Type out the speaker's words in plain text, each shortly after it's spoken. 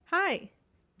Hi,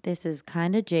 This is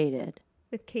Kinda Jaded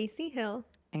with Casey Hill.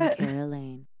 and Kara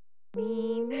Lane.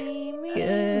 Me, me, me, me,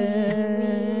 Good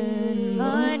me.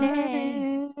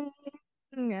 Morning.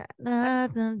 morning.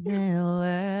 Love of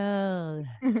the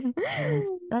world. You're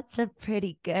such a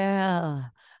pretty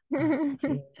girl. Aren't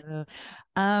you?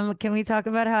 Can we talk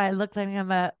about how I look like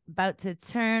I'm about to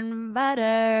turn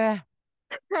butter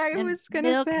I and was gonna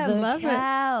milk say I the love it.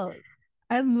 cows?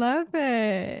 I love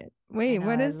it. Wait, know,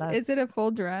 what I is love it a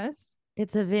full dress?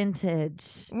 It's a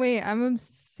vintage. Wait, I'm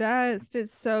obsessed.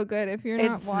 It's so good. If you're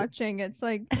not It's watching, it's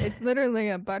literally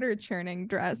a butter churning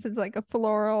dress. It's like a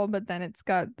floral, but then it's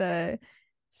got the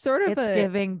sort of It's a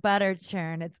giving butter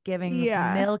churn. It's giving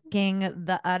yeah. milking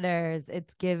the udders.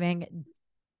 It's giving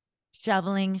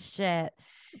shoveling shit.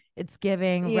 It's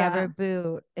giving rubber Yeah.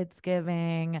 boot. It's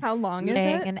giving How long is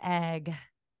laying it? an egg.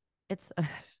 It's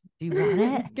do you want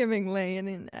it? It's giving laying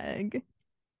an egg.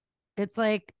 It's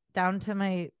like down to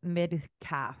my mid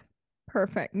calf.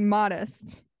 Perfect.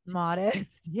 Modest. Modest.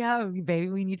 Yeah, baby.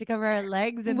 We need to cover our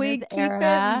legs in We this keep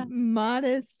era. it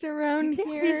modest You around can't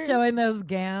be here. showing those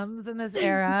gams in this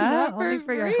era. Not Only for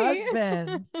for your free.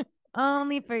 husband.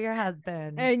 Only for your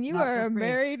husband. And you Not are for a free.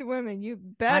 married woman. You I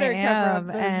better cover up am.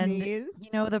 those And knees. you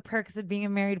know the perks of being a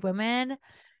married woman?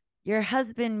 Your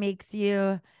husband makes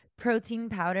you protein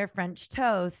powder French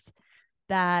toast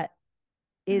that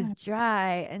is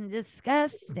dry and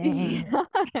disgusting.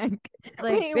 Yuck.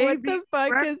 Like, Wait, what baby, the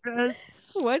fuck is breakfast.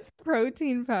 what's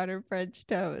protein powder French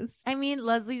toast? I mean,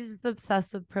 Leslie's just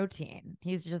obsessed with protein.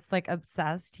 He's just like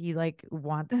obsessed. He like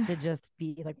wants to just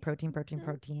be like protein, protein,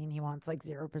 protein. He wants like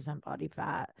 0% body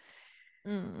fat.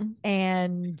 Mm,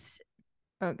 And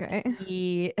okay.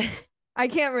 he I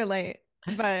can't relate,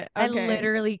 but I okay.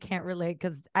 literally can't relate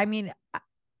because I mean,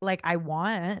 like I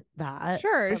want that,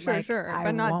 Sure, but sure, like sure. I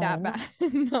But not that won't.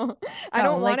 bad. No. I No,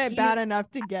 don't want like it bad enough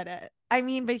to get it. I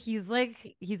mean, but he's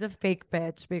a fake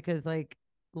bitch because like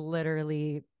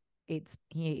literally he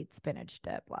ate spinach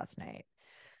dip last night.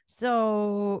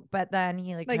 So, but then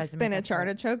he like Like tries to make up spinach for it.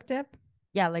 artichoke dip.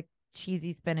 Yeah, like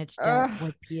cheesy spinach dip Ugh.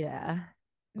 with pita.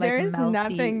 Like There's melty,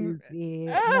 nothing. oozy.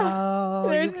 Ugh, No, you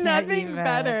there's can't nothing even.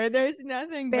 better. There's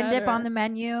nothing Spin dip on better. the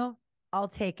menu. I'll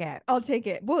take it. I'll take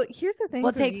it. Well, here's the thing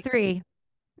We'll for take me. 3.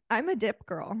 I'm a dip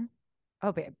girl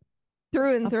Oh, babe.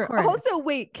 through and Of through. course. Also,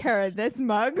 wait, Kara, this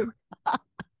mug.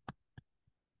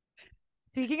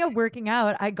 Speaking of working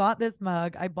out, I got this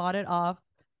mug. I bought it off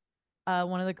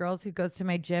one of the girls who goes to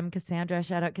my gym, Cassandra.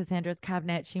 Shout out Cassandra's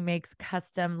Cabinet. She makes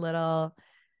custom little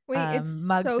Wait, it's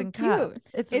mugs so and cups. cute.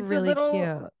 It's It's a really little.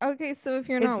 cute. Okay, so if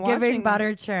you're It's not giving watching,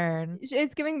 butter churn.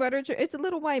 it's giving butter. It's a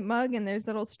little white mug and there's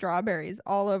little strawberries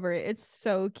all over it. It's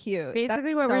so cute.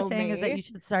 Basically, That's what we're so saying is that you me.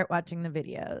 should start watching the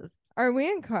videos. Are we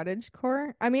in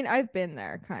cottagecore? I mean, I've been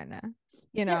there, kind of.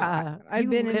 Yeah, I've you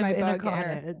been in live my in a bug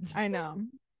era. cottage. I know.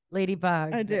 I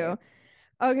Ladybug, do. babe.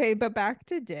 Okay, but back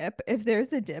to dip. If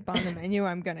there's a dip on the menu,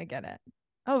 I'm gonna get it.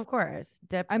 Oh, of course.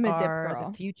 Dips I'm a dip are the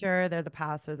girl. future, they're the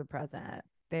past, or the present.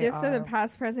 They Dips are the are.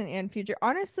 past, present, and future.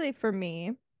 Honestly, for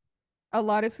me, a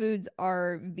lot of foods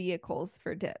are vehicles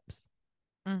for dips.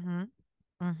 Mm-hmm.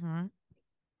 Mm-hmm. You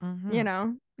Mm-hmm.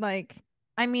 know, like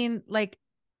I mean, like,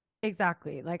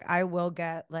 exactly. Like, I will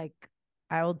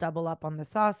double up on the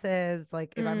sauces.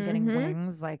 Like, if I'm getting mm-hmm.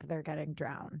 wings, like, they're getting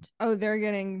drowned. Oh, they're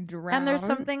getting And there's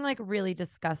drowned. something like really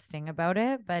disgusting about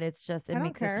it, but it I don't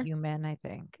makes us care. human, I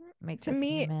think. It makes To us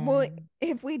me, well, human.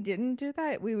 if we didn't do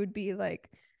that, we would be like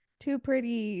too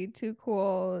pretty, too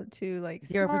cool, too like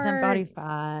 0% body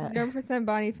smart, fat. 0%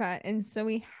 body fat. And so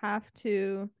we have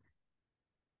to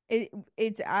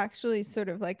it's actually sort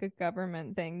of like a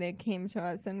government thing. They came to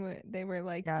us and they were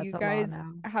like, Yeah, you it's a law guys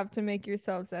now. have to make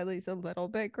yourselves at least a little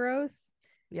bit gross.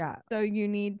 Yeah. So you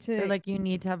need They're to like, you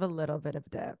need to have a little bit of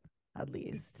dip, at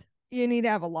least.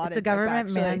 have a lot It's a of dip government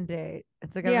actually. mandate.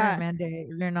 It's a government Yeah. mandate.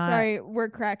 You're not Sorry, we're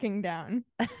cracking down.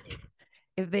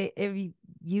 if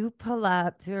you pull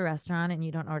up to a restaurant and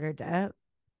you don't order dip,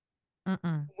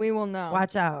 We will know.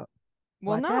 watch out.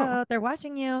 We'll Watch know. out. They're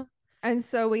watching you. And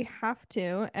so we have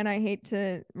to, and I hate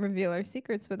to reveal our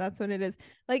secrets, but that's what it is.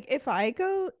 Like if I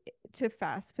go to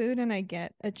fast food and I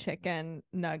get a chicken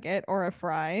nugget or a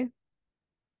fry,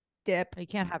 dip, You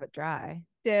can't have it dry.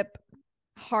 dip,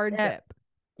 hard Dip. dip,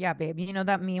 Yeah, babe. You know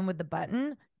that meme with the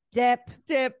button? Dip.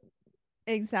 dip.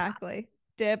 Exactly.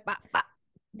 Dip. Bah, bah.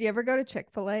 Do you ever go to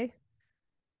Chick-fil-A?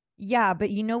 Yeah, but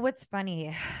you know what's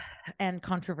funny and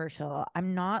controversial?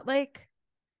 I'm not like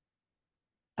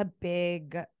a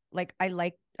big like I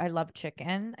love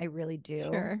chicken. I really do.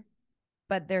 Sure.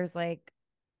 But there's like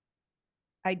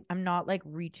I'm not like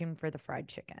reaching for the fried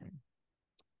chicken,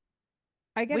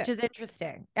 I get which it. is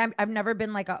interesting. I've never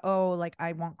been like oh like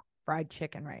I want fried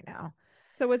chicken right now.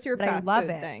 So what's your But I fast love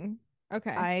food it. thing?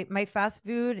 Okay. My fast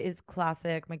food is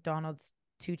classic McDonald's,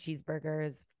 2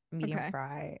 cheeseburgers, medium Okay.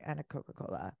 fry, and a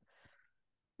Coca-Cola.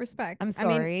 Respect. I'm I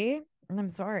mean, sorry. I'm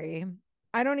sorry.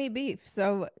 I don't eat beef,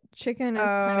 so chicken is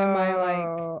kind of my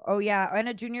like. Oh yeah, and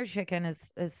a junior chicken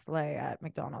is slay at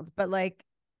McDonald's. But like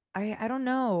I don't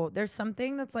know. There's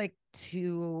something that's like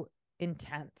too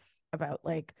intense about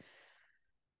like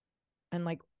and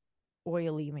like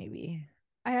oily maybe.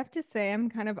 I have to say I'm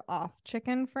kind of off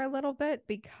chicken for a little bit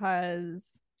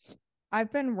because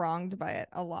I've been wronged by it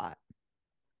a lot.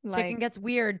 Chicken Like gets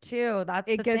weird too. That's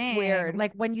it the gets thing. weird.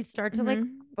 Like when you start to like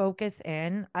Hmm. focus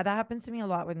in, that happens to me a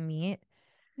lot with meat.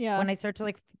 Yeah. When I start to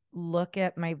like look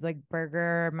at my like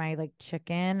burger, my like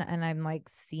chicken, and I'm like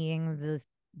seeing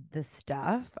the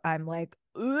stuff, I'm like,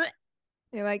 ugh.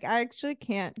 You're like, I actually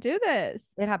can't do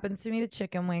this. It happens to me with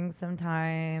chicken wings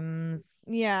sometimes.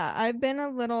 Yeah, I've been a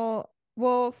little,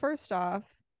 well, first off,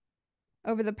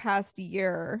 over the past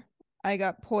year, I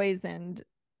got poisoned,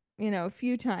 a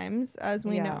few times, as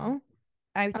we Yeah. know.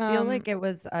 I feel Um, like it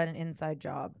was an inside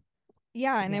job,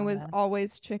 yeah, to and be it was honest.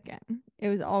 always chicken. It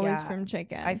was always Yeah. from I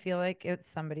chicken. feel like it's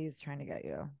somebody's trying to get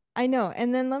you. I know.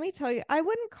 And then let me tell you, I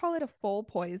wouldn't call it a full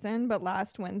poison, but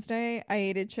last Wednesday I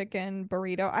ate a chicken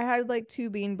burrito. I had like two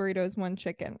bean burritos, one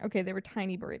chicken. Okay, they were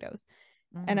tiny burritos,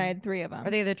 and I Hmm. had three of Are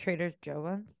them. they the Trader Joe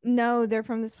ones? No, they're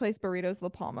from this place, Burritos La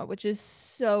Palma, which is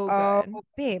so Oh, good.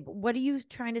 babe, what are you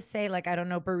trying to say? Like, I don't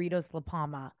know, Burritos La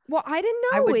Palma. Well, I didn't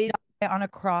I know would it. die on a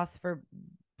cross for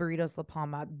Burritos La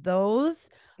Palma. Those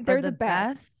are They're the the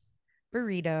best. best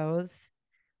burritos.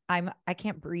 I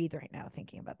can't breathe right now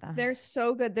thinking about them. They're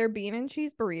so good. Their bean and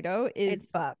cheese burrito It's is,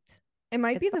 fucked. it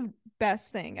might It's be fucked. the best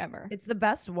thing ever. It's the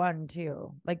best one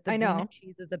too. Like the I bean and know.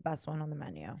 cheese is the best one on the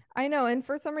menu. I know. And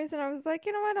for some reason, I was like,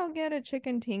 you know what? I'll get a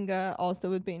chicken tinga also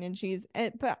with bean and cheese.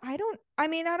 But I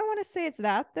mean, I don't want to say it's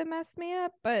that messed me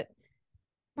up, but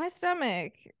my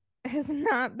stomach has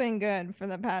not been good for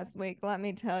the past week. Let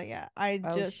me tell you.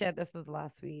 Oh shit, this was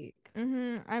last week.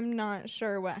 I'm not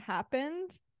sure what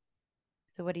happened.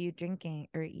 So what are you drinking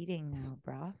or eating now?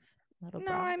 Broth? Little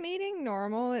No, broth? I'm eating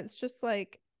normal. It's just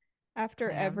like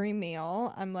after every Clams?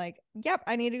 meal, I'm like, yep,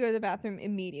 I need to go to the bathroom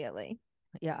immediately,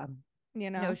 Yeah. you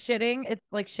No, know? shitting. It's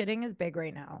like shitting is big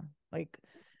right now. Like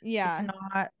it's Yeah,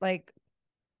 not like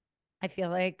I feel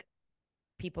like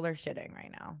people are shitting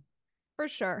right now. for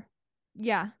sure.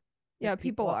 Yeah. Yeah, Like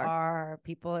people are.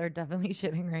 people are definitely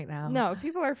shitting right now. No,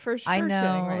 people are for I sure shitting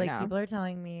know, right like now. people are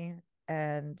telling me,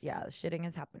 and yeah, shitting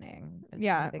is happening. It's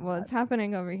Yeah, something well, that it's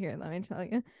happening over here, let me tell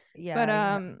you. yeah, But I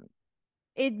heard.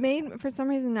 it made for some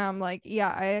reason now I'm like,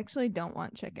 yeah, I actually don't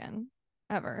want chicken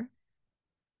ever.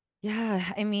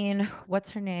 Yeah, I mean,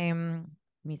 what's her name?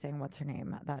 Me saying what's her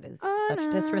name? That is Oh, such no,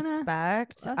 no.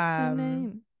 disrespect. What's her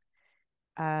name?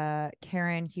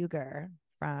 Karen Huger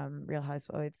from Real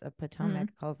Housewives of Mm, Potomac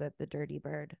calls it the dirty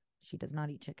bird. She does not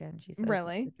eat chicken. She says it's the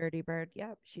really? dirty bird.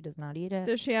 Yep, she does not eat it.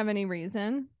 Does she have any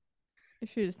reason?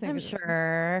 She just I'm thinking of it.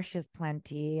 sure she has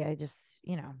plenty. I just,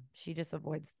 she just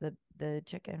avoids the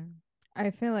chicken. I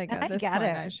feel like And at I this get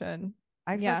point I it. should.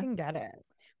 I Yeah. fucking get it.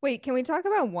 Wait, can we talk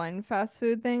about one fast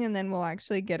food thing and then we'll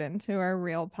actually get into our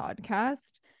real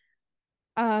podcast?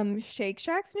 Shake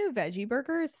Shack's new veggie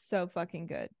burger is so fucking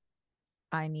good.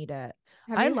 I need it.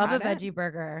 Have I you love a had it? veggie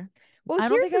burger. Well, I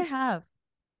don't here's think I the have.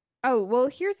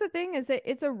 here's the thing is that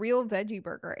it's a real veggie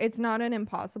burger. It's not an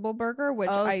impossible burger, which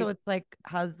Oh, so it's like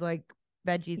has like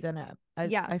veggies in it. I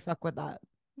yeah. I fuck with that.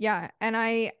 Yeah, and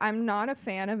I'm not a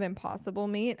fan of impossible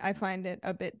meat. I find it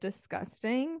a bit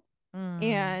disgusting. Mm.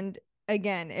 And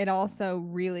again, it also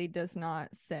really does not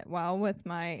sit well with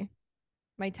my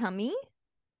tummy,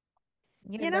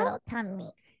 Your you know? little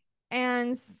tummy.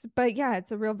 But yeah,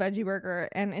 it's a real veggie burger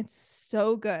and it's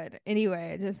so good.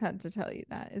 Anyway, I just had to tell you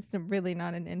that. It's really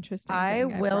not an interesting I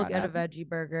thing I will brought get a up. veggie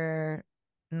burger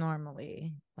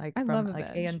normally, like I love from a like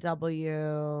veg.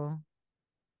 A&W.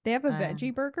 They have a And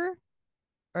veggie burger?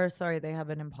 or sorry, they have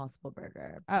an Impossible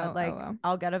Burger. But Oh, oh, like oh.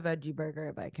 I'll get a veggie burger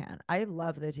if I can. I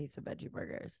love the taste of veggie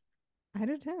burgers. I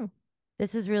do too.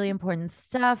 This is really important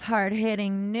stuff, hard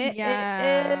hitting news.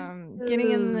 Yeah,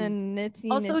 getting in the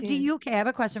nitty Also, nitty. okay, I have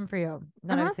a question for you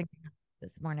that I Uh-huh. was thinking of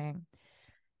this morning.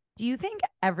 Do you think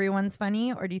everyone's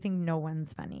funny or do you think no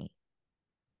one's funny?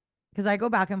 Because I go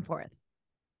back and forth.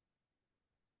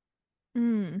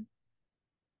 Mm.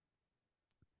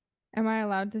 Am I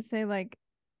allowed to say like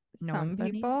No one's some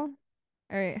funny. people?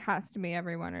 Or it has to be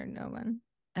everyone or no one?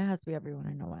 It has to be everyone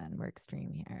or no one. We're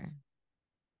extreme here.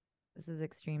 This is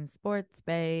extreme sports,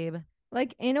 babe.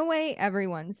 Like in a way,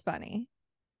 everyone's funny,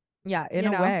 Yeah, in you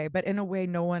a know? way, but in a way,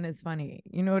 no one is funny.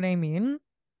 You know what I mean?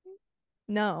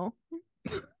 No.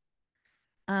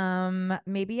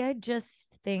 Maybe I just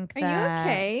think Are you that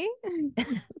okay?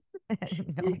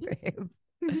 no, babe.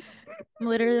 I'm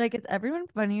literally like, is everyone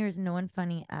funny or is no one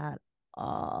funny at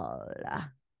all?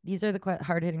 These are the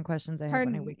hard-hitting questions I have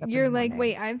when I Hard. wake up in You're the like, morning.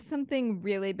 wait, I have something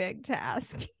really big to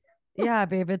ask. Yeah,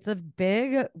 babe, it's a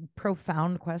big,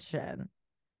 profound question.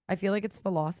 I feel like it's it's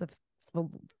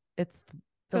philosophical.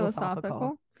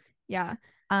 Philosophical. Yeah.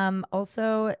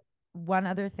 Also, one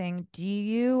other thing, do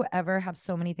you ever have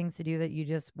so many things to do that you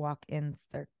just walk in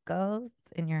circles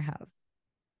in your house?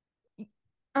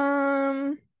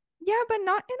 Um, yeah, but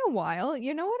not in a while.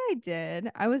 You know what I did?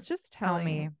 I was just Tell telling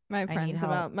me. my I need friends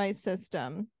help. about my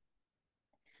system.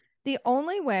 The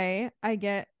only way I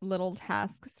get little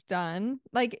tasks done,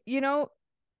 like,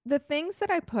 the things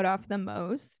that I put off the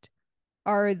most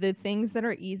are the things that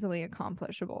are easily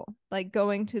accomplishable, like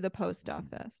going to the post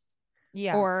office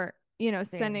Yeah, or, same.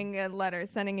 sending a letter,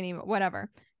 sending an email,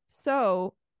 whatever.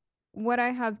 So, what I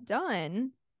have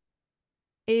done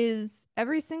is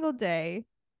every single day,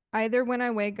 either when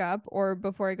I wake up or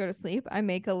before I go to sleep, I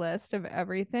make a list of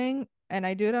everything and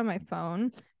I do it on my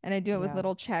phone and I do it with Yeah.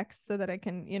 little checks so that I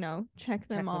can, check them Check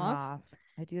them off. off.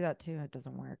 I do that too. It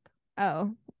doesn't work.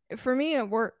 Oh, for me, it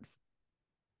works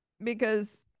because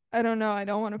I don't know. I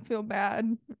don't want to feel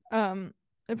bad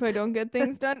if I don't get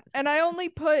things done. And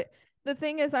the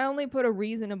thing is, I only put a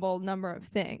reasonable number of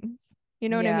things. You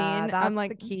know what I Yeah, mean? I'm that's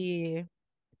like, the key.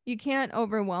 you can't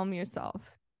overwhelm yourself.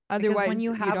 Because when Otherwise,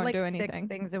 you you have don't like do six anything.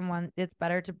 things in one, it's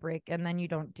better to break and then you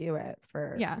don't do it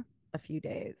for Yeah. a few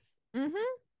days. Mm-hmm.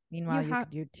 You Meanwhile, you have,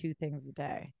 could do two things a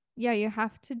day. yeah, you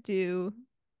have to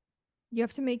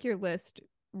make your list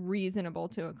reasonable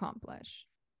to accomplish.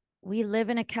 We live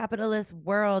in a capitalist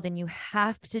world and you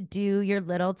have to do your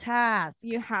little You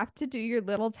tasks. have to do your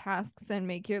little tasks and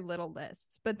make your little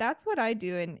lists. But that's what I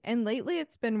do. And lately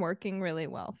it's been working really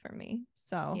well for me.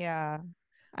 So Yeah.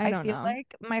 I I don't feel know.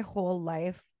 like my whole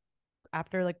life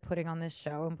after like putting on this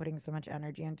show and putting so much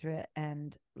energy into it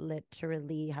and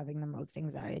literally having the most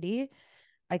anxiety,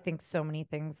 I think so many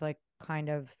things like kind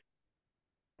of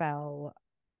fell,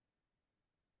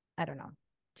 I don't know,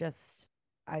 just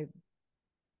I,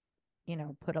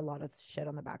 put a lot of shit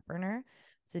on the back burner.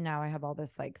 So now I have all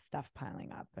this like stuff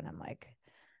piling up and I'm like,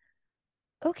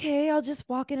 okay, I'll just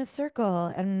walk in a circle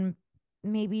and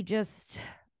maybe just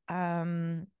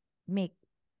um make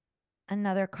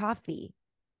another coffee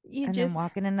You and then just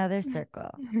walk in another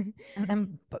circle and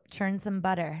then churn some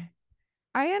butter.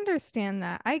 I understand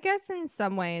that. I guess in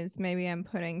some ways maybe I'm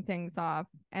putting things off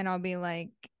and I'll be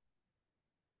like,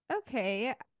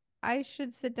 okay, I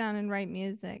should sit down and write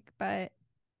music, but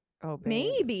Oh,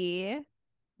 babe.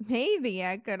 maybe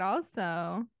I could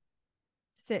also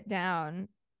sit down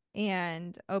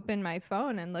and open my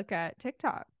phone and look at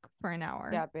TikTok for an hour.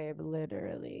 Yeah, babe,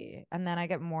 literally. And then I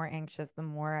get more anxious the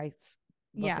more look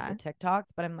at the Yeah, TikToks,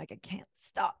 but I'm like, I can't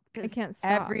stop I because can't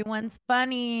stop. everyone's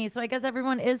funny. So I guess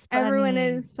everyone is Everyone funny.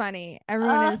 is funny.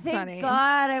 Everyone Oh, is thank funny.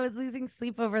 God. I was losing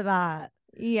sleep over that.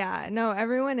 Yeah, no,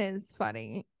 everyone is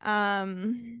funny.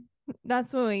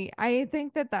 That's what I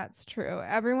think that that's true.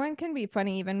 Everyone can be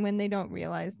funny even when they don't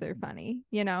realize they're funny,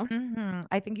 you know?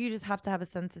 I think you just have to have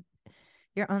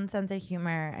your own sense of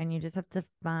humor and you just have to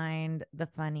find the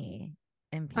funny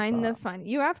in Find the people. fun.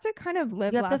 You have to kind of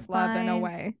live, You have to laugh, love in a find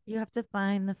way. you have to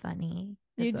find the funny.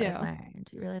 You Is what do. I've learned.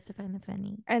 You really have to find the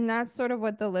funny. And that's sort of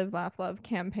what the Live, Laugh, Love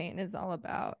campaign is all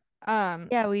about. Um,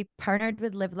 Yeah, we partnered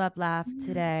with Live Love Laugh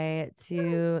today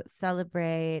to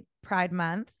celebrate Pride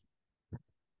Month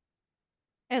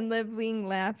and living,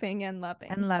 laughing, and loving.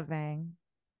 and loving.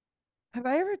 Have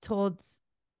I ever told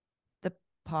the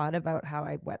pod about how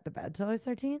I wet the bed till I was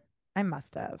 13? I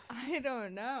must have. I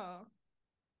don't know.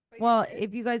 But you Well, did?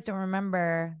 if you guys don't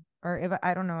remember, or if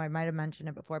I don't know, I might have mentioned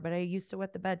it before, but I used to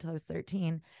wet the bed till I was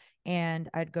 13 and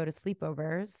I'd go to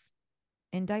sleepovers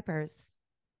in diapers.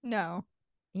 No.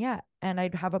 Yeah. And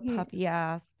I'd have a puffy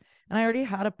ass. And I already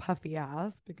had a puffy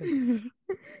ass because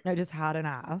I just had an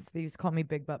ass. They used to call me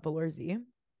Big Butt Valorzy.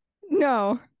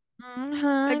 No.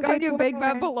 They called Big you Big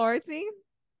Butt boy. Balorzi?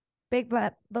 Big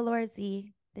Butt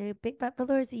Valorzy. They're Big Butt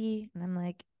Valorzy. And I'm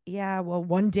like, yeah, well,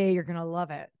 one day you're gonna love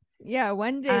it. Yeah,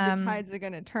 one day the Um, tides are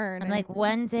gonna turn I'm and like,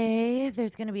 one day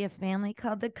there's gonna be a family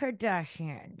called the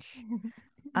Kardashians.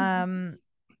 Um,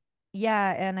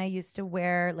 yeah, and I used to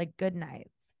wear like good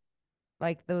nights,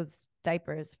 like those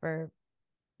diapers for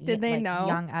did they like know?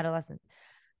 young adolescents.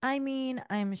 I mean,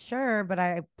 I'm sure, but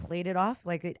I played it off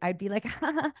like I'd be like,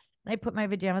 and I put my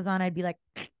pajamas on. I'd be like,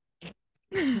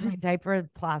 because my diaper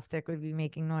plastic would be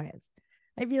making noise.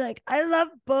 I'd be like, I love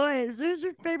boys. Who's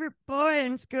your favorite boy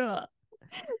in school?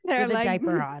 They're With a like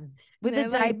diaper on. With a they're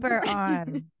like diaper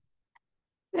on.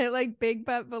 They're like big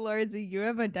butt velours. You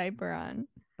have a diaper on.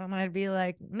 And I'd be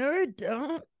like, no, I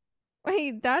don't.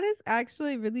 Wait, that is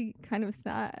actually really kind of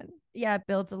sad. Yeah, it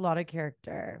builds a lot of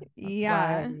character.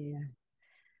 Yeah.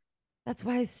 That's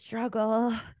why I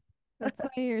struggle. That's why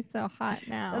you're so hot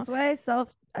now. That's why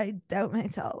I doubt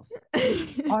myself.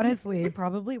 Honestly,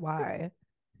 probably why.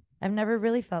 I've never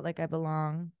really felt like I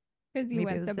belong. Because you Maybe it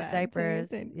went was to the bed too. diapers.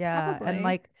 Yeah. And Probably.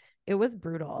 like it was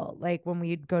brutal. Like when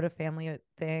we'd go to family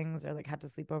things or like had to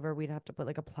sleep over, we'd have to put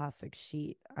like a plastic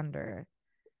sheet under.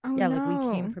 Oh Yeah, like we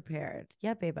came no. prepared.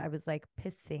 Yeah, babe. I was like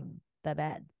pissing the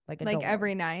bed like a Like dog.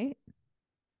 every night.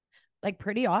 Like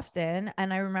pretty often.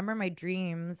 And I remember my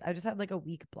dreams. I just had like a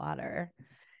weak bladder.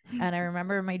 And I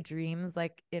remember my dreams,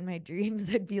 like in my dreams,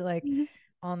 I'd be like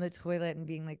on the toilet and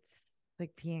being like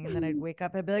peeing, and then I'd wake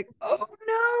up, I'd be like, oh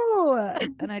no,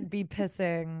 and I'd be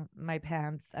pissing my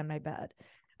pants and my bed.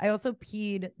 I also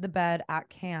peed the bed at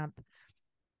camp,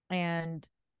 and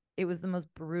it was the most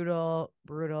brutal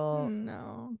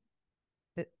No.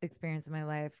 experience of my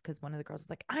life because one of the girls was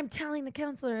like, I'm telling the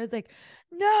counselor. I was like,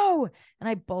 no, and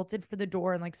I bolted for the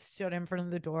door and like stood in front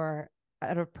of the door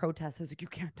out of protest. I was like, you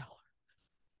can't tell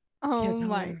her, Oh can't tell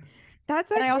my. her.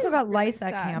 That's And I actually also got really lice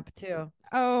at sad. camp too.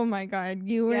 Oh my God.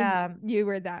 Yeah. You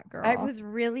were that I girl. was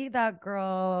really that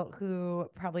girl who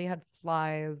probably had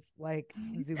flies like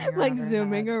zooming Like around her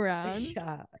zooming head. around.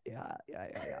 Yeah.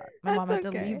 My mom That's had to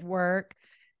okay. leave work,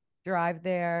 drive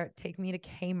there, take me to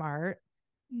Kmart,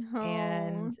 No.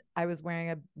 and I was wearing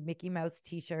a Mickey Mouse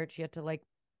t-shirt. She had to like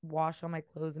wash all my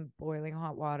clothes in boiling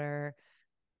hot water.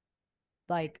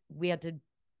 Like we had to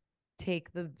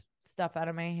take the stuff out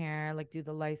of my hair, like do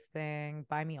the lice thing,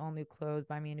 buy me all new clothes,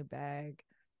 buy me a new bag.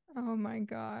 Oh my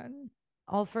God.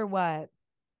 All for what?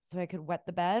 So I could wet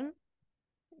the bed?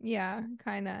 Yeah,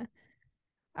 kind of.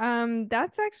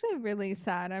 That's actually really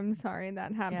sad. I'm sorry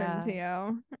that happened to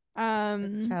Yeah. you.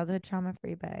 It's Um, childhood trauma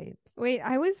free babes. Wait,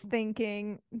 I was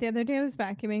thinking the other day I was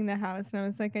vacuuming the house and I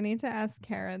was like, I need to ask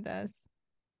Kara this.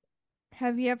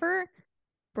 Have you ever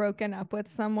broken up with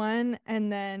someone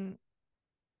and then,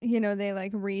 they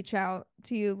like reach out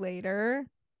to you later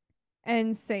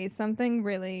and say something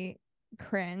really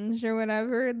cringe or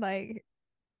whatever, like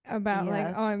about like,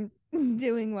 Yes. oh, I'm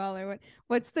doing well or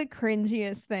what's the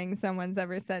cringiest thing someone's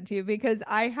ever said to you? Because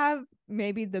I have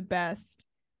maybe the best,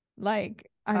 like,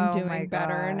 I'm Oh my doing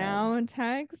better God. now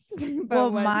text. But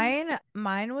Well, what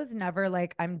mine was never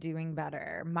like I'm doing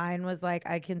better. Mine was like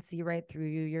I can see right through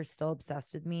you. You're still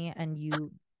obsessed with me and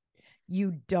you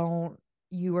don't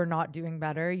you are not doing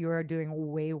better. You are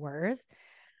doing way worse.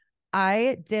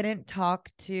 I didn't talk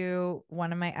to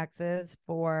one of my exes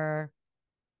for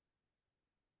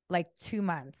like 2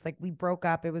 months. Like we broke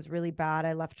up. It was really bad.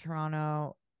 I left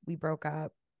Toronto. We broke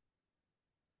up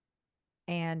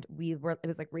and it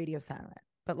was like radio silent.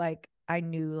 But like I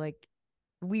knew like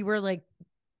we were like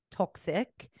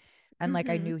toxic and like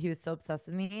I mm-hmm. knew he was still obsessed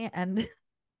with me. And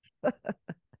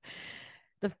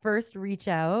the first reach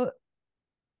out,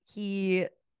 he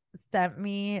sent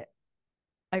me,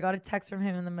 I got a text from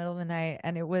him in the middle of the night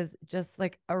and it was just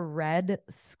like a red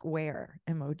square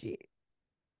emoji.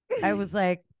 I was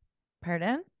like,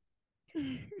 pardon?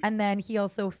 And then he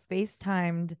also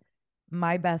FaceTimed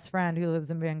my best friend who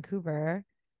lives in Vancouver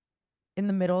in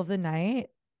the middle of the night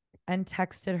and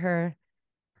texted her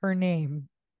name,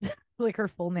 like her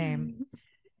full name.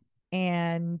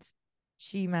 And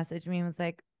she messaged me and was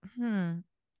like,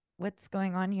 what's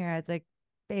going on here? I was like,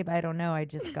 babe, I don't know. I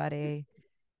just got a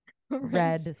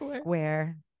Red red square.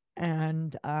 square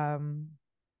and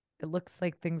it looks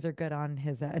like things are good on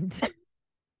his end.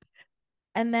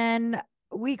 And then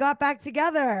we got back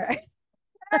together.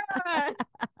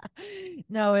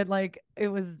 No, it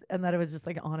was, and then it was just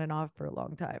like on and off for a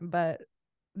long time. But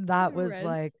that was Red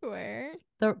like square.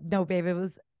 the no, babe, it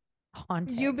was You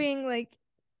haunting. being like,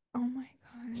 oh my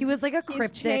He God, was like a he's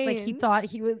cryptic, like he thought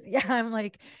changed. he was, yeah, I'm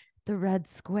like, the red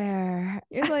square.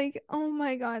 You're like, oh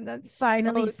my God, that's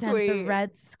Finally so sent the sweet.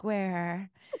 red square.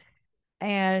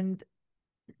 And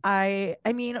I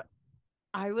mean,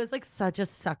 I was like such a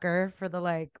sucker for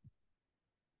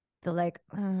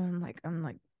I'm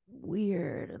like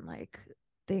weird and like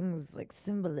things like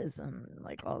symbolism and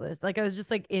like all this. Like I was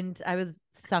just like into I was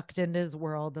sucked into his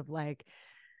world of like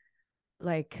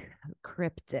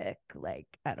cryptic, like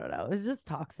I don't know. It was just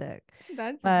toxic.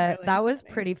 That's But really that was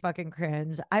funny. pretty fucking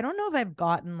cringe. I don't know if I've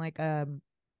gotten like I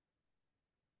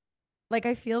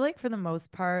feel like for the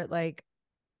most part, like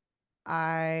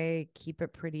I keep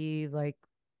it pretty like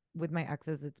with my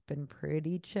exes, it's been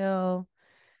pretty chill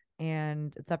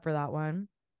and except for that one.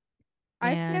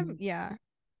 I've never, And yeah.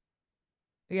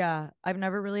 yeah, I've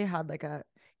never really had like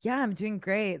yeah, I'm doing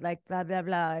great, like blah blah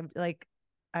blah. I'm like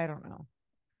I don't know.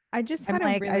 I just I'm had a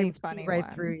like, I really see funny right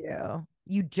through one. you.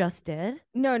 You just did?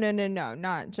 No, no, no, no,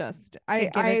 not just. Okay, I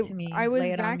give it I to I me. was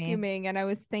Lay it on me. vacuuming and I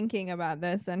was thinking about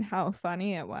this and how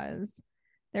funny it was.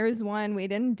 There was one, we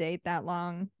didn't date that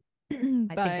long,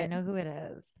 I think I but know who it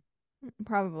is.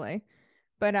 probably.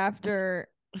 But after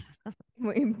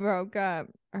we broke up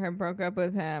or broke up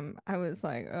with him, I was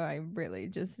like, oh, I really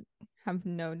just have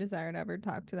no desire to ever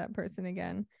talk to that person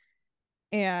again.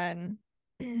 And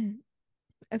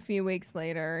a few weeks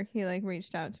later, he like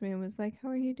reached out to me and was like, how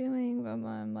are you doing? Blah, blah.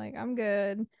 I'm like, I'm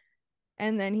good.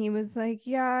 And then he was like,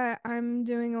 yeah, I'm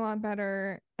doing a lot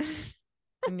better.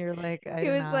 And you're like, I He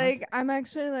didn't was ask. like, I'm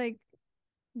actually like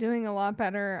doing a lot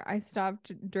better. I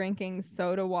stopped drinking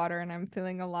soda water and I'm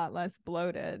feeling a lot less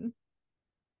bloated.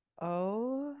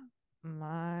 Oh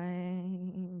my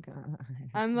God.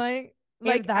 I'm If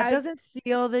like that as doesn't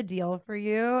seal the deal for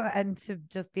you and to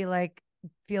just be like,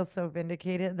 feel so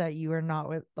vindicated that you are not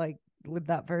with like with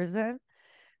that person,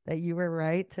 that you were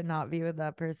right to not be with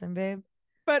that person, babe.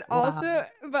 but Wow.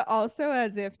 also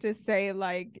as if to say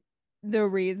like the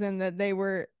reason that they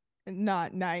were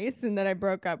not nice and that I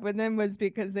broke up with them was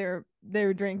because they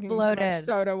were drinking too much Bloated.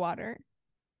 soda water.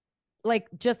 Like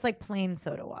just like plain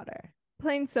soda water.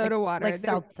 Plain Like soda water. They're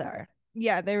seltzer.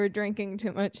 Yeah, they were drinking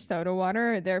too much soda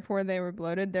water, therefore they were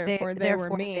bloated, therefore they were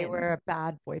Therefore they mean. were a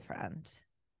bad boyfriend.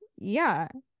 Yeah.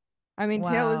 I mean,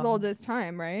 tale as Wow. old as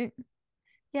time, right?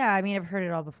 Yeah, I mean, I've heard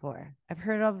it all before. I've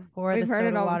heard it all before. We've The heard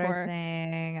it soda all water before.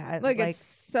 thing. Look, it's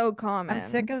so I'm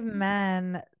sick common. of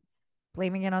men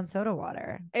blaming it on soda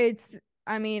water. It's,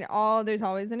 I mean, all there's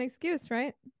always an excuse,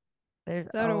 right? There's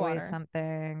Soda always water.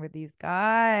 something with these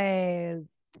guys.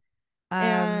 Um,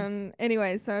 And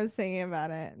anyway, so I was thinking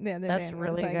about it the other day that's and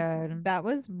was really like, good. that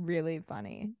was really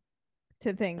funny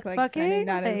to think like sending Fucking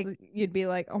that as like you'd be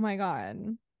like, oh my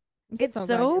God, I'm it's so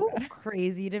glad you're so better.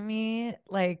 crazy to me.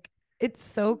 Like it's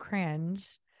so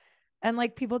cringe. And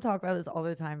like people talk about this all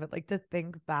the time, but like to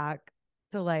think back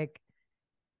to like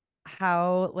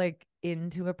how like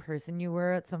into a person you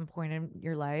were at some point in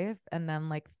your life and then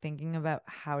like thinking about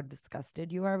how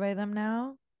disgusted you are by them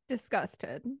now.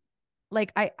 Disgusted.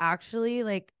 Like I actually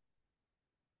like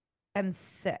am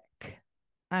sick.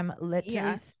 I'm literally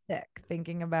Yeah. sick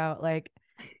thinking about like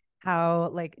how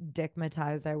like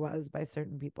dickmatized I was by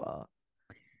certain people.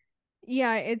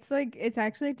 Yeah, it's like it's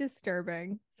actually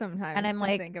disturbing And sometimes I'm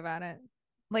to think about it.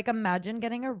 like imagine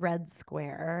getting a red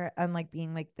square and like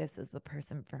being like, this is the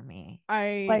person for me.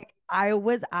 I Like I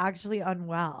was actually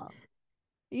unwell.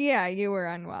 Yeah, you were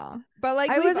unwell. But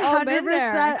like I we've was all been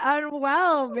there. 100%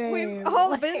 unwell, We've babe.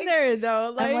 all been there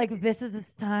though. I'm like, this is a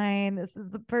sign. This is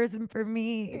the person for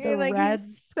me. The Like he's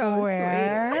red so sweet.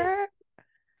 square.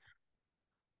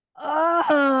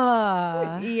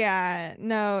 Oh, Yeah,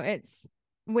 no, it's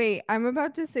wait, I'm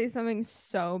about to say something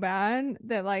so bad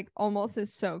that like almost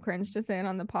is so cringe to say it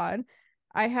on the pod.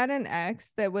 I had an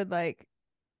ex that would like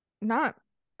not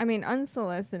I mean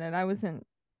unsolicited. I wasn't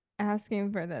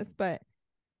asking for this, but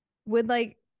would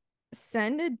like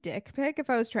send a dick pic if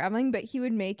I was traveling, but he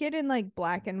would make it in like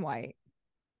black and white.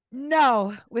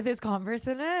 no, with his Converse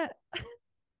in it.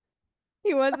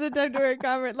 He was the type to wear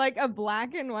convert like a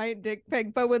black and white dick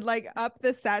pic, but would like up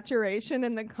the saturation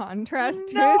and the contrast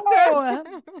too. So No, like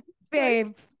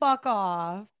babe, fuck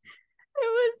off.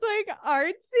 it was like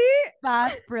artsy.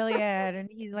 That's brilliant. And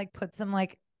he like put some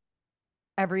like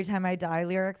every time I die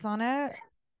lyrics on it.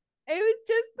 It was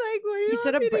just like, what do He you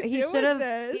should want have me to he do should with have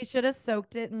this? he should have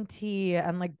soaked it in tea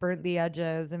and like burnt the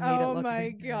edges and made it Oh look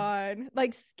my vintage. God.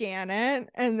 Like scan it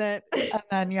and then And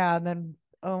then yeah, and then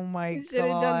oh my you should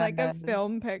have done like a God.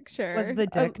 film Was picture. the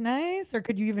dick nice or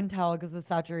could you even tell because the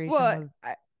saturation Well,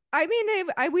 was I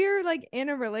mean, we were like in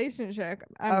a relationship.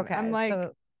 I'm okay. like,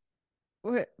 So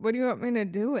what do you want me to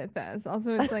do with this?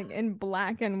 Also, it's like in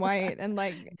black and white and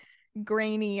like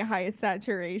grainy high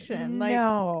saturation. Like,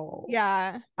 no.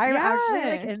 yeah, I'm actually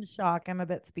like yeah. in shock. I'm a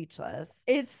bit speechless.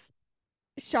 It's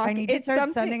I shocking. need to It's start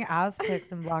something sending ass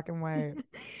pics in black and white.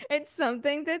 it's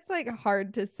something that's like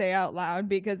hard to say out loud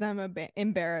because I'm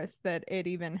embarrassed that it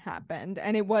even happened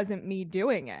and it wasn't me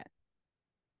doing it,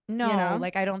 you No, know?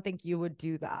 like I don't think you would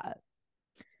do that.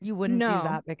 You wouldn't do No.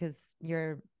 that because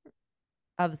you're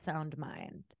of sound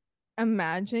mind.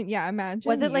 Yeah,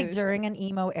 Was imagine it like you. during an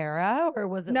emo era or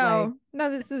was it like No, no,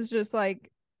 this is just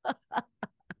like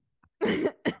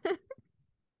this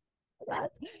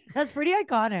that's pretty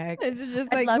iconic. is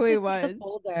just I'd like love who he to see the was.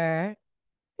 folder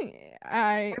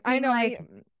I or I being know like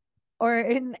or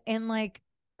in like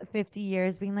 50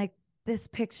 years being like this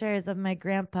picture is of my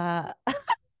grandpa.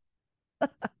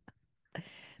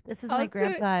 This is my also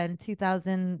grandpa in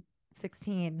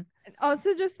 2016.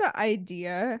 also just the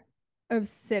idea of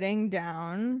sitting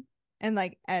down and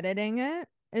like editing it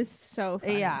is so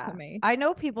funny to Yeah. me. I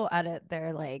know people edit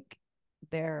their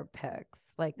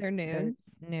pics, like They're their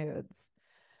nudes. nudes.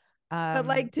 But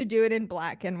like to do it in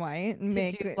black and white and To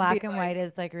do make it be black and white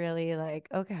is like really like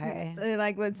okay.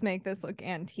 like let's make this look Like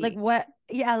antique. what?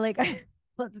 Yeah, like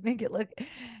let's make it look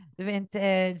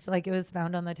vintage, like it was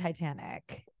found on the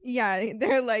Titanic. Yeah,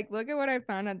 they're like, look at what I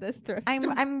found at this thrift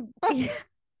store. I'm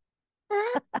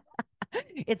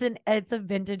it's a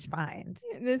vintage find.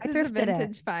 This I is a thrifted it.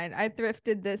 vintage find. I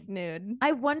thrifted this nude.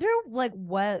 I wonder like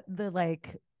what the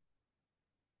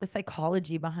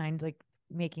psychology behind like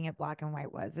making it black and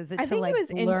white was. Is it I to think he like was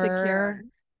insecure.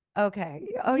 blur? Okay.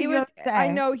 Oh, He you was don't I say.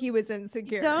 know he was You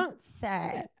insecure. don't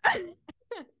say.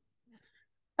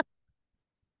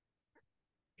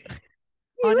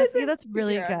 He was Honestly, that's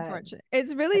really insecure, good. unfortunately.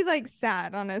 It's really like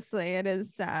sad, honestly. It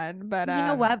is sad, but You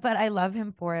know what? But I love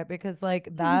him for it because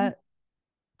like that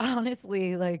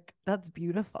honestly, like that's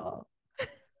beautiful.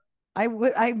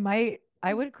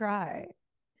 I would cry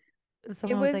if it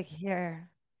someone was was like, here,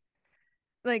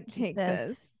 like keep take this,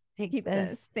 this, take keep this,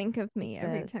 this, think of keep me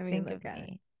every this, time you think of look at it.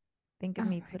 me. Think Oh of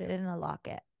me, my put it God. in a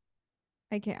locket.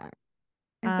 I can't.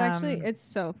 Um, It's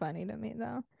so funny to me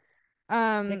though.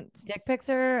 dick pics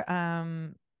are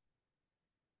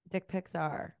dick pics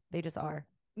are. They just are.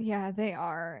 Yeah, they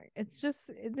are. It's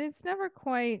never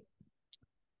quite,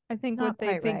 I It's think, not what they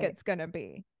quite think right. it's gonna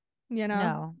be, you know?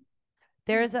 No.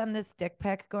 There's this dick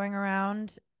pic going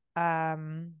around.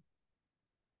 Um,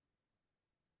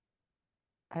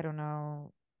 I don't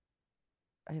know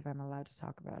if I'm allowed to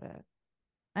talk about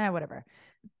it. Whatever.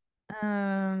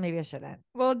 Maybe I shouldn't.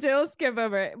 Well, we'll skip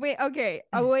over it. Wait, okay.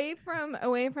 Away from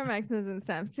exes and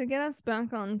stuff to get us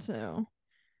back onto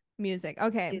music.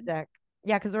 Okay. Music.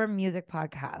 Yeah, because we're a music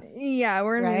podcast, Yeah,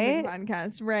 we're a music right?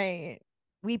 podcast, right?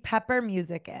 We pepper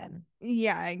music in.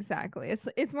 Yeah, exactly.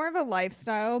 It's more of a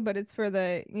lifestyle, but it's for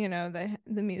the,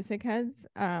 the music heads.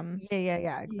 Yeah,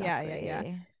 Yeah.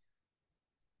 exactly.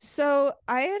 So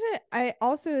I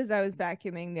also, as I was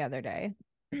vacuuming the other day,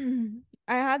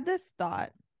 I had this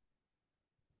thought,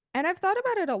 and I've thought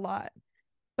about it a lot.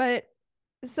 But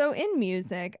so in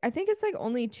music, I think it's like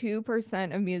only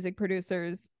 2% of music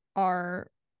producers are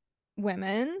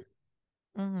women,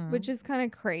 which Mm-hmm. is kind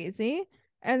of crazy.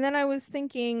 And then I was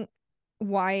thinking,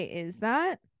 why is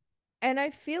that? And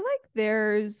I feel like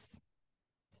there's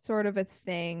sort of a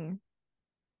thing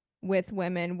with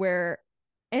women where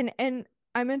and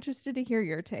I'm interested to hear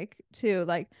your take too.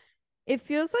 Like it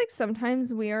feels like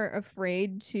sometimes we are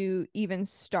afraid to even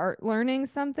start learning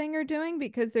something or doing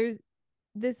because there's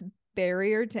this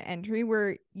barrier to entry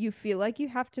where you feel like you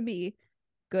have to be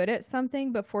good at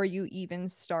something before you even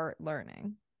start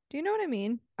learning. Do you know what I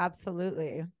mean?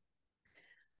 Absolutely.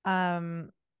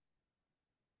 Um,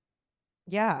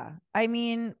 yeah. I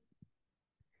mean,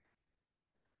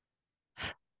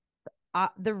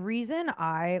 the reason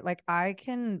I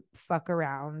can fuck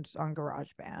around on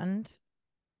GarageBand.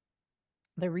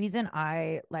 The reason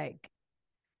I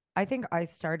think I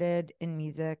started in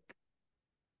music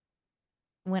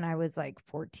when I was like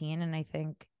 14, and I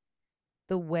think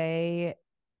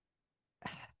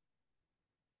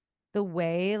the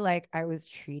way like I was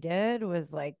treated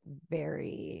was like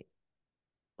very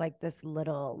like this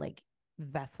little like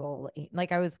vessel,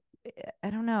 like I was, I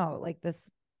don't know, like this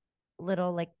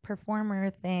little like performer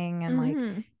thing, and like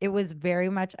Mm-hmm. it was very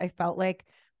much, I felt like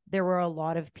there were a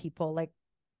lot of people like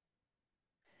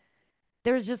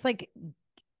there was just like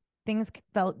things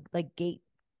felt like gate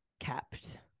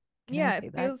kept. Can I Yeah, it say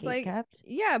that? feels Gate like kept?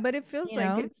 yeah, but it feels You like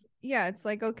know, it's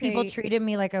like people okay, treated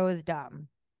me like I was dumb.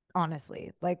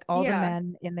 Honestly, like all the yeah.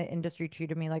 men in the industry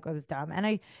treated me like I was dumb.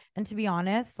 And to be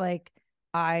honest, like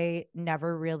I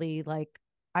never really like,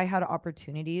 I had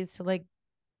opportunities to like,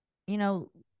 you know,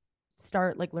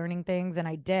 start like learning things, and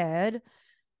I did,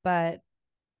 but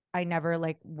I never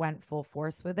like went full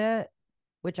force with it,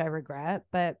 which I regret.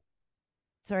 But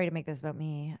sorry to make this about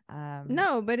me.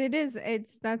 No, but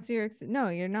it's that's no,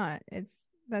 you're not.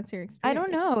 That's your I don't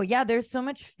experience. know. Yeah, there's so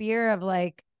much fear of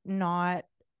like not,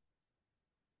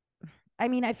 I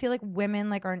mean, I feel like women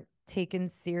like aren't taken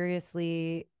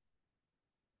seriously.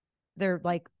 Their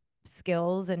like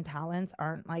skills and talents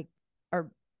aren't like, are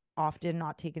often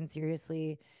not taken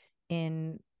seriously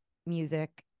in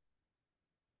music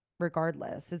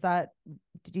regardless. Is that,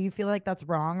 do you feel like that's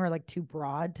wrong or like too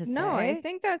broad to No, I say?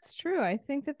 think that's true. I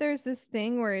think that there's this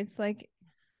thing where it's like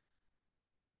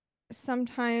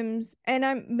sometimes, and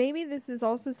I'm maybe this is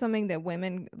also something that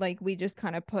women like we just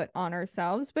kind of put on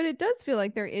ourselves, but it does feel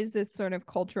like there is this sort of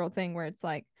cultural thing where it's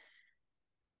like,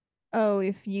 oh,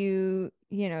 if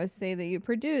say that you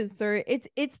produce, or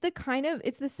it's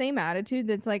the same attitude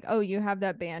that's like, oh, you have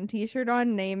that band t-shirt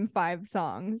on, name 5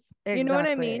 songs. You know what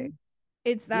I Exactly. mean?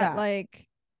 It's that Yeah. like,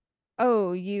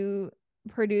 oh, you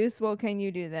produce, well, can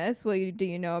you do this? Well, do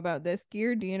you know about this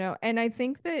gear? Do you know? And I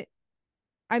think that,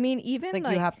 I mean, even Like you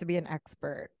like, have to be an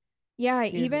expert yeah, to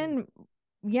even,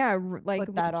 yeah, like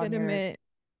put that on your legitimate,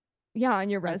 yeah, on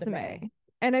your resume. resume.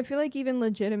 And I feel like even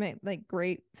legitimate, like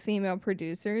great female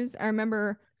producers. I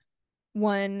remember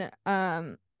one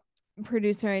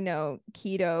producer I know,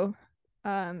 Keto,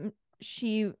 um,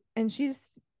 she's,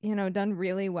 done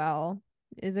really well,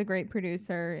 is a great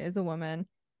producer, is a woman.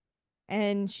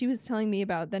 And she was telling me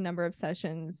about the number of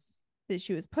sessions that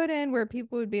she was put in where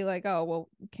people would be like, oh, well,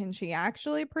 can she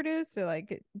actually produce? Or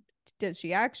like, does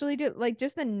she actually do, like,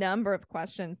 just the number of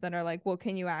questions that are like, well,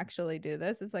 can you actually do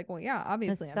this? It's like, well, yeah,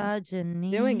 obviously I'm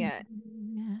doing Misogyny.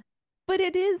 it. But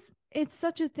it's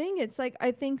such a thing. It's like,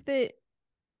 I think that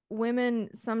women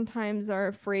sometimes are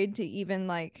afraid to even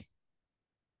like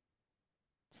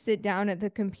sit down at the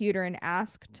computer and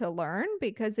ask to learn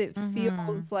because it Mm-hmm.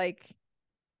 feels like,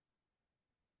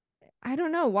 I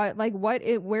don't know why, like,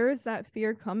 where is that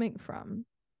fear coming from?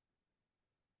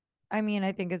 I mean,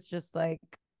 I think it's just like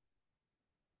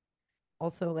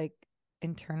also like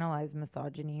internalized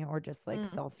misogyny or just like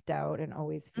Mm. self-doubt and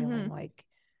always feeling Mm-hmm. like,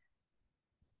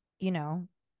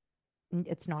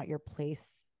 it's not your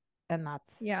place, and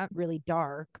that's Yeah. really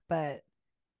dark. But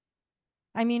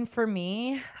I mean, for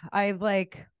me, I've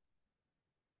like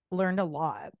learned a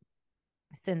lot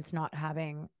since not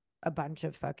having a bunch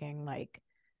of fucking like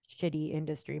shitty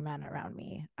industry men around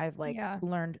me. I've like Yeah.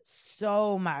 learned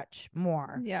so much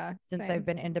more Yeah. since I've Same.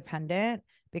 been independent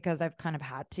because I've kind of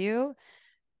had to.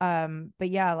 But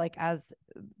yeah, like as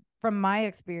from my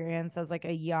experience as like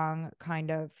a young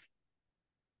kind of,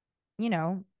 you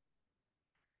know,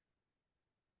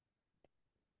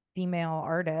 female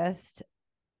artist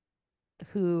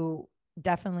who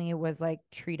definitely was like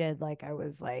treated like I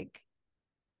was like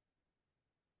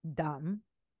dumb.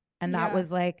 And that Yeah.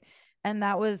 was like, and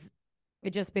that was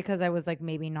just because I was like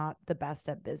maybe not the best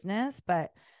at business,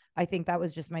 but I think that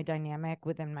was just my dynamic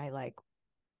within my like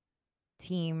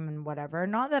team and whatever.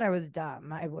 Not that I was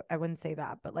dumb. I wouldn't say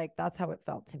that, but like that's how it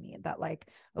felt to me that like,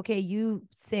 okay, you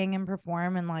sing and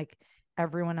perform and like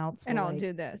everyone else And will I'll like,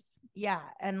 do this. yeah.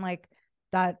 And like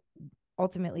that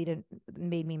ultimately didn't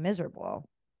made me miserable.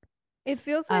 It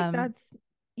feels like Um, that's,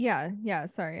 yeah. Yeah.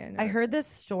 Sorry. I I know. heard this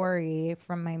story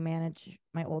from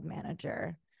my old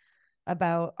manager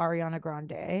about Ariana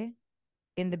Grande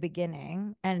in the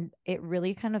beginning, and it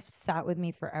really kind of sat with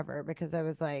me forever because I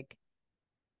was like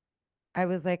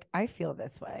I feel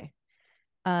this way.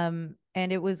 And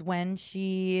it was when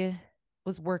she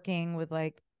was working with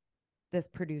like this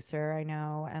producer I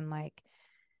know, and like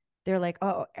they're like,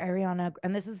 oh, Ariana,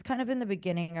 and this is kind of in the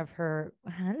beginning of her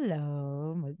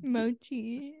hello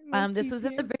Mochi. Mochi. This Mochi's was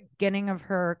at here. the beginning of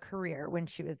her career when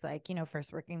she was like,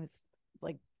 first working this,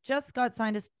 like just got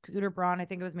signed to Scooter Braun. I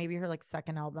think it was maybe her like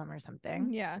second album or something.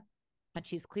 Yeah. And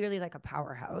she's clearly like a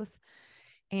powerhouse.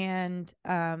 And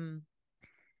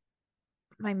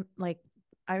my like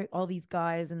I all these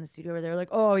guys in the studio were they're like,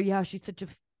 oh yeah, she's such a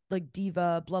like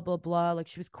diva, blah blah blah. Like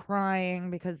she was crying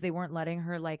because they weren't letting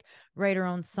her like write her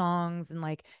own songs and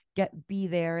like be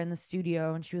there in the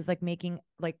studio, and she was like making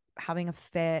like having a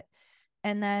fit.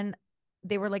 And then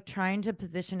they were like trying to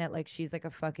position it like she's like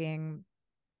a fucking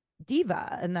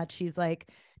diva and that she's like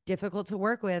difficult to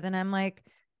work with. And I'm like,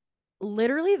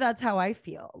 literally, that's how I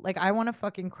feel. Like, I want to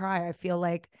fucking cry. I feel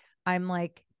like I'm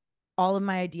like, all of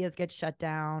my ideas get shut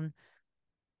down.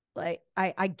 Like,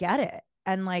 I get it.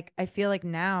 And like, I feel like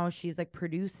now she's like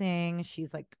producing,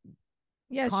 she's like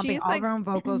Yeah. comping She's all of like, her own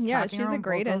vocals, yeah, tracking her she's a own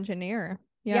great vocals. engineer.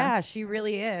 Yeah. Yeah, she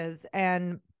really is.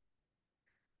 And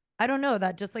I don't know,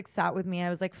 that just like sat with me. I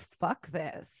was like, fuck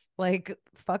this. Like,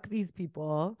 fuck these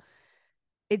people.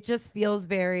 It just feels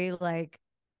very like,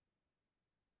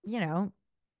 you know,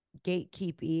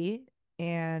 gatekeepy.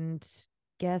 And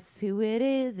guess who it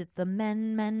is? It's the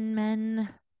men, men, men.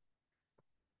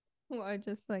 Well, I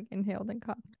just like inhaled and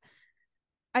coughed.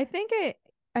 I think it,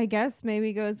 I guess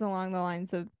maybe goes along the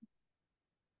lines of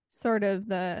sort of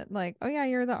the like, oh yeah,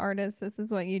 you're the artist, this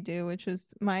is what you do, which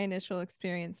was my initial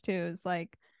experience too. Is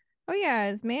like, oh yeah,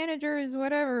 as managers,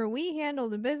 whatever, we handle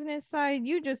the business side,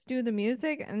 you just do the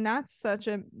music. And that's such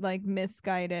a like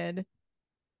misguided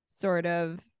sort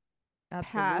of path,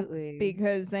 Absolutely.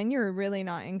 because then you're really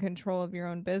not in control of your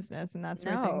own business, and that's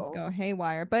where things No. go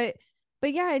haywire. But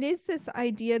yeah, it is this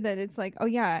idea that it's like, oh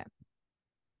yeah,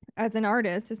 as an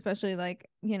artist, especially like,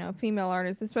 female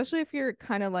artists, especially if you're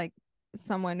kind of like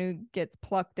someone who gets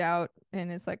plucked out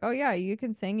and is like, oh yeah, you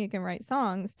can sing, you can write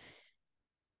songs.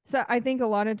 So I think a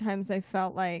lot of times I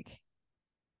felt like,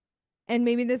 and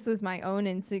maybe this was my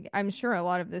own I'm sure a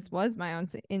lot of this was my own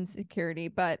insecurity,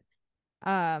 but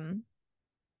um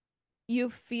you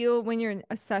feel when you're in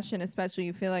a session, especially,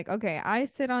 you feel like, okay, I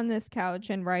sit on this couch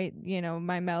and write,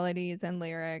 my melodies and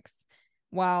lyrics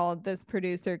while this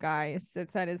producer guy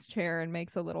sits at his chair and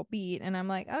makes a little beat. And I'm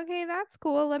like, okay, that's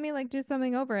cool. Let me like do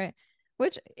something over it,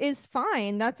 which is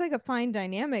fine. That's like a fine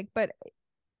dynamic, but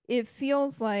it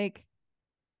feels like,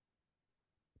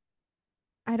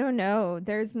 I don't know,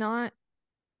 there's not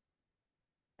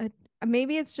a,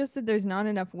 maybe it's just that there's not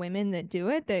enough women that do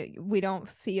it, that we don't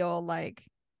feel like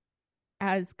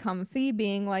as comfy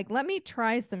being like, let me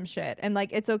try some shit, and like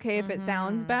it's okay if it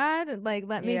sounds Mm-hmm. bad, like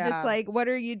let me just, Yeah. like, what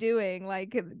are you doing,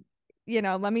 like,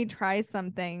 let me try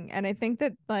something. And I think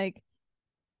that, like,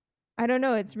 I don't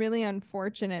know, it's really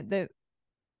unfortunate that,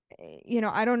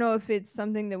 I don't know if it's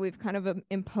something that we've kind of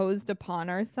imposed upon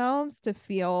ourselves to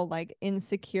feel like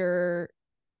insecure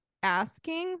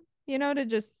asking, to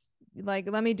just like,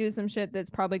 let me do some shit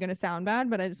that's probably going to sound bad,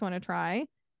 but I just want to try.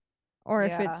 Or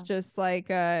if it's Yeah. just like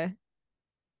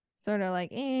sort of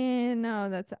like, no,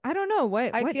 that's, I don't know,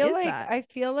 I what feel is like that? I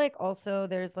feel like also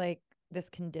there's like this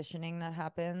conditioning that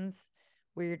happens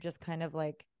where you're just kind of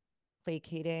like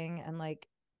placating and like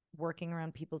working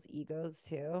around people's egos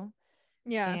too.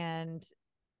 Yeah. And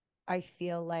I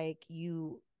feel like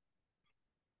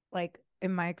like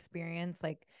in my experience,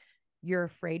 like you're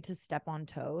afraid to step on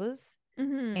toes,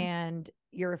 Mm-hmm. and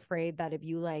you're afraid that if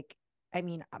you like, I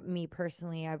mean, me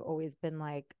personally, I've always been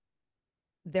like,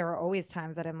 there are always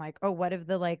times that I'm like, oh, what if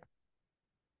the like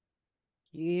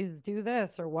keys do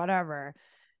this or whatever.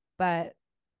 But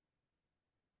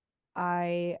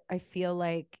I feel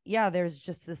like, yeah, there's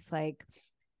just this like,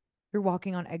 you're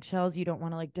walking on eggshells, you don't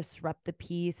want to like disrupt the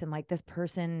piece, and like this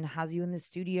person has you in the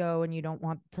studio and you don't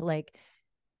want to like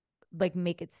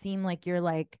make it seem like you're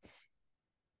like,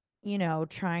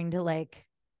 trying to like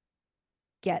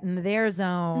get in their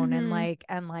zone, and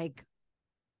Mm-hmm. like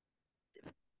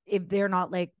if they're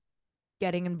not like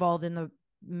getting involved in the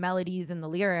melodies and the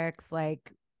lyrics,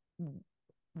 like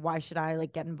why should I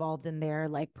like get involved in their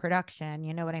like production?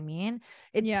 You know what I mean?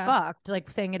 It's Yeah. fucked, like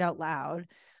saying it out loud,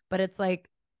 but it's like,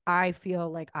 I feel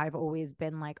like I've always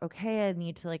been like, okay, I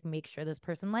need to like make sure this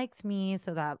person likes me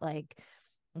so that like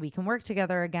we can work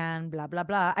together again, blah blah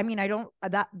blah. I mean, I don't,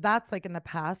 that's like in the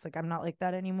past, like I'm not like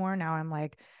that anymore. Now I'm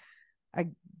like, I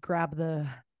grab the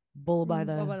bull by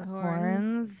the Bubba the horns.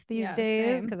 horns these Yeah, days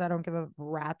same. because I don't give a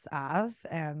rat's ass,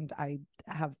 and I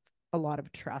have a lot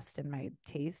of trust in my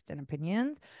taste and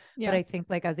opinions. But Yeah. I think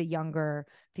like as a younger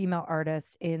female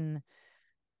artist in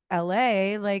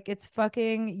LA, like it's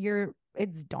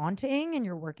daunting, and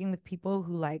you're working with people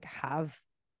who like have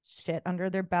shit under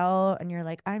their belt, and you're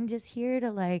like, I'm just here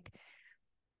to like,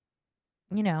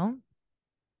 you know,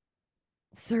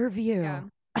 serve Yeah.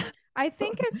 you, I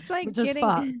think it's like which is getting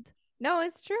fucked. no,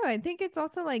 it's true. I think it's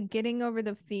also like getting over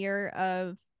the fear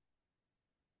of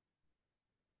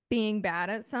being bad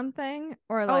at something,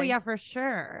 or Oh like, yeah, for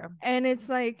sure. and it's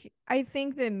like, I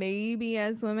think that maybe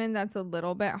as women that's a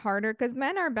little bit harder, because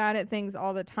men are bad at things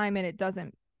all the time and it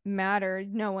doesn't matter.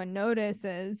 No one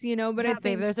notices, but I Yeah, babe,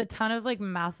 think, there's a ton of like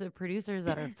massive producers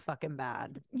that are fucking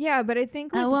bad. yeah, but I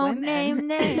think I with won't women, name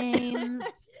names.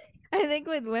 I think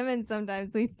with women,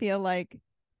 sometimes we feel like,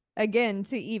 again,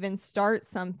 to even start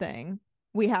something,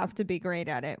 we have to be great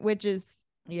at it, which is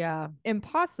Yeah,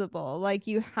 impossible. Like,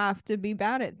 you have to be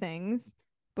bad at things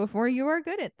before you are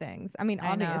good at things. I mean,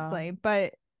 I know. obviously,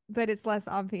 but it's less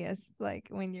obvious like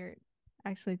when you're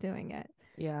actually doing it.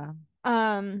 Yeah.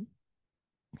 Um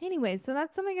anyway, so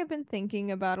that's something I've been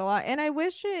thinking about a lot, and I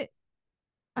wish it,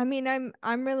 I mean,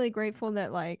 I'm really grateful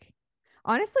that, like,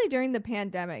 honestly, during the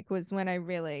pandemic was when I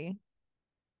really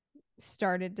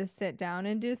started to sit down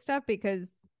and do stuff, because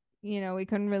we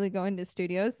couldn't really go into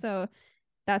studios, so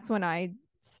that's when I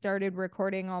started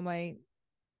recording all my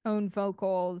own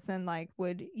vocals, and like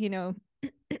would,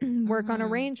 work on Mm-hmm.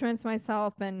 arrangements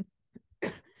myself, and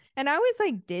I always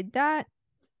like did that,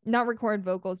 not record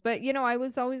vocals, but I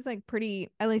was always like pretty,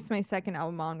 at least my second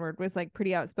album onward, was like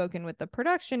pretty outspoken with the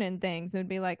production and things. It would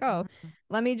be like, oh, Mm-hmm.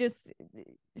 let me just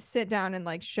sit down and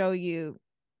like show you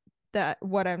that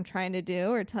what I'm trying to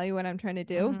do, or tell you what I'm trying to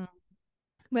do. Mm-hmm.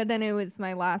 But then it was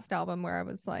my last album where I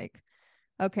was like,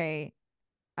 okay,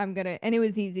 and it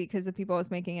was easy because the people I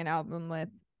was making an album with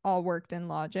all worked in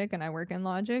Logic, and I work in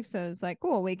Logic. So it's like,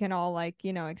 cool, we can all like,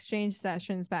 exchange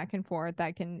sessions back and forth.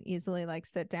 I can easily like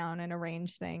sit down and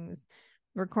arrange things,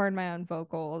 record my own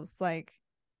vocals. Like,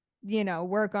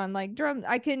 work on like drums.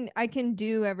 I can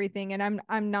do everything, and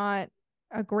I'm not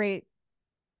a great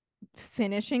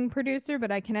finishing producer,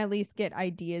 but I can at least get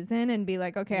ideas in and be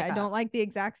like, okay, I Yeah. don't like the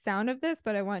exact sound of this,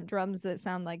 but I want drums that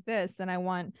sound like this, and I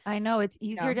want, I know it's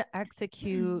you easier know, to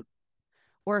execute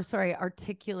or sorry,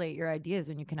 articulate your ideas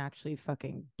when you can actually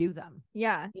fucking do them.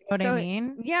 yeah. You know what I So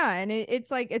mean? yeah, and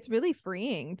it's like it's really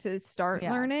freeing to start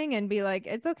Yeah. learning and be like,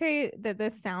 it's okay that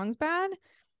this sounds bad.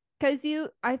 Because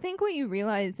I think what you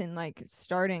realize in like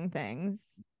starting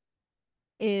things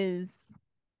is,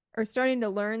 or starting to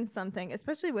learn something,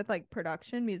 especially with like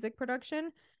production, music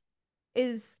production,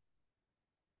 is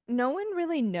no one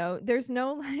really know. There's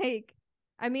no like,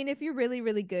 I mean, if you're really,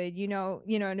 really good,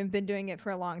 and have been doing it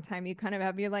for a long time, you kind of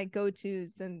have your like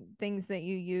go-tos and things that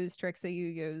you use, tricks that you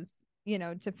use,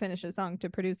 to finish a song, to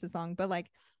produce a song. But like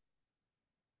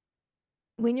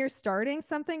when you're starting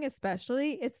something,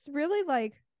 especially, it's really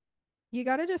like you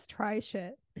got to just try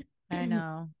shit. I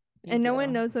know. You And no one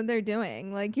do. knows what they're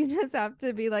doing. Like you just have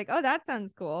to be like, "Oh, that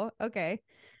sounds cool. Okay."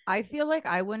 I feel like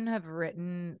I wouldn't have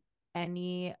written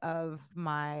any of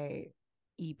my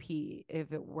EP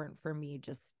if it weren't for me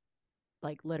just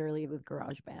like literally with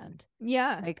GarageBand.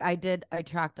 Yeah. Like I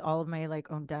tracked all of my like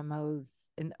own demos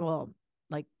and well,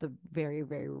 like the very,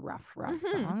 very rough Hmm.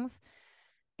 songs.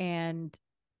 And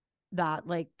that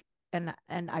like and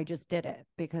I just did it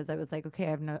because I was like, okay, I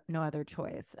have no other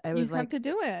choice. I You was just have like, to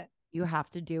do it. you have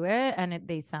to do it, and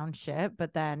they sound shit,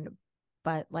 but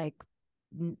like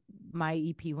n- my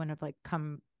EP wouldn't have like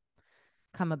come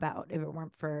about if it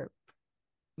weren't for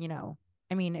you know.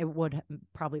 I mean, it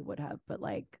probably would have, but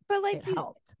like But like it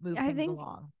helped move I things think,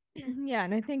 along. yeah,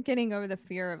 and I think getting over the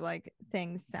fear of like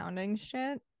things sounding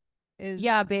shit is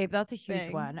Yeah, babe, that's a huge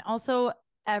big. one. Also,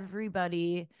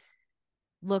 everybody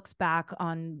looks back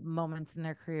on moments in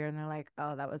their career and they're like,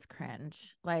 oh, that was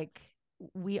cringe. Like,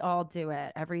 we all do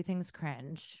it. Everything's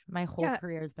cringe. My whole Yeah,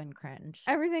 career has been cringe.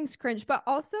 everything's cringe, but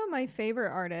also my favorite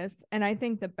artists, and I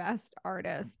think the best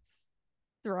artists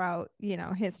throughout,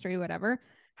 history, whatever,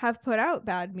 have put out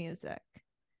bad music.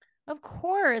 Of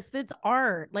course, it's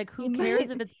art. Like, who You cares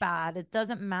might, if it's bad? It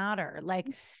doesn't matter. Like,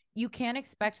 you can't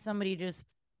expect somebody to just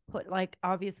put, like,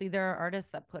 obviously, there are artists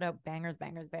that put out bangers,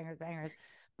 bangers, bangers, bangers,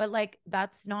 but like,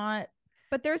 that's not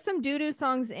but there's some doo-doo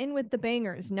songs in with the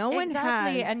bangers. No one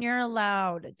exactly. has. And you're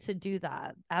allowed to do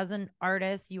that. As an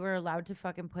artist, you are allowed to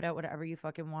fucking put out whatever you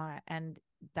fucking want. And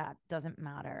that doesn't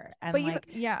matter. But And you, like,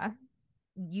 yeah.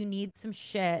 you need some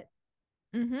shit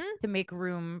Mm-hmm. to make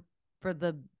room for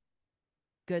the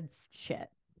good shit.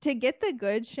 To get the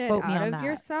good shit Quote me out on of that.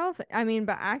 yourself, I mean,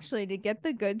 but actually, to get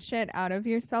the good shit out of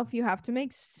yourself, you have to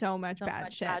make so much So bad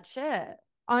much shit. bad shit.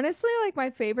 Honestly, like my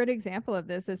favorite example of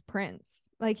this is Prince.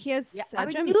 Like he has Yeah,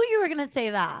 such I a, knew you were gonna say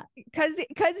that. because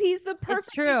he's the It's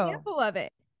perfect true. example of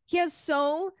it. He has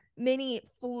so many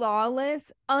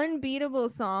flawless, unbeatable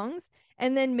songs,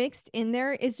 and then mixed in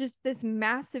there is just this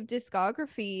massive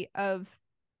discography of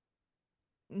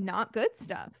not good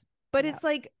stuff. But Yeah. it's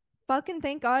like, fucking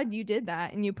thank God you did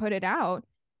that and you put it out,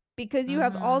 because you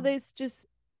have all Mm-hmm. this just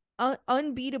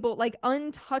unbeatable, like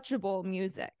untouchable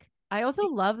music. I also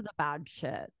love the bad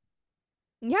shit.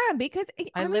 Yeah, because I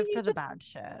I mean, live for the bad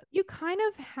shit. you kind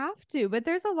of have to, but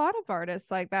there's a lot of artists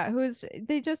like that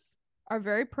they just are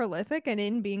very prolific, and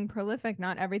in being prolific,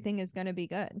 not everything is going to be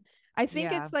good. I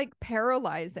think Yeah, it's like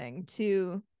paralyzing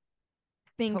to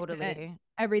think that totally.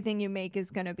 everything you make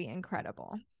is going to be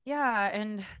incredible. Yeah,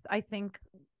 and I think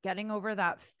getting over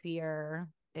that fear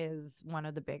is one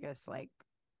of the biggest like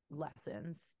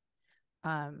lessons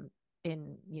um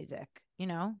in music,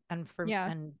 Yeah.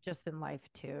 and just in life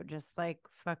too. Just like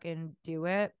fucking do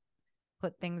it,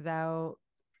 put things out.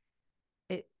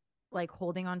 It like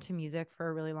holding on to music for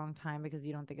a really long time because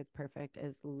you don't think it's perfect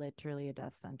is literally a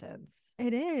death sentence.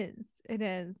 It is. It is. It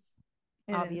is.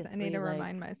 I need Obviously, to like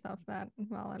remind myself that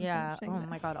while I'm yeah, finishing oh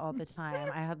my this. God, all the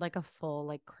time. I had like a full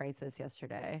like crisis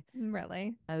yesterday.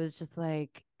 Really? I was just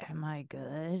like, am I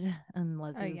good? And Oh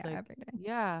Leslie was yeah, like, every day.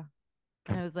 yeah.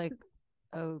 And I was like,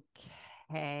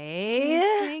 okay.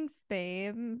 Thanks,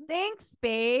 babe. Thanks,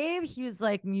 babe. He was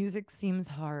like, music seems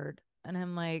hard. And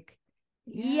I'm like,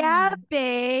 yeah, Yeah.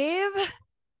 babe.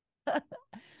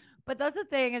 But that's the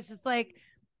thing. It's just like,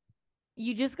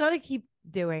 you just got to keep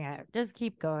doing it. Just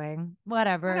keep going. What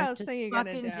Whatever. else Just are you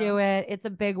gonna fucking do do? it. It's a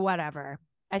big whatever.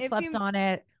 I If slept you on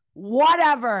it.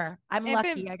 Whatever. I'm if it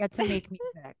lucky. I get to make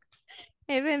music.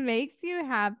 if it makes you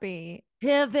happy,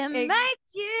 If it it,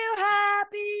 makes you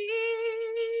happy.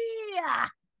 Yeah.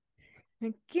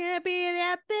 it can't be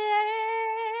that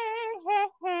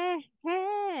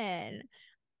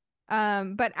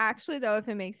bad. But actually though, if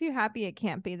it makes you happy, it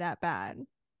can't be that bad.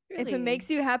 If it Really. makes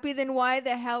you happy, then why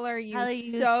the hell are you How are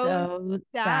you so so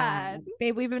sad? sad?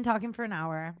 Babe, we've been talking for an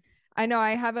hour. I know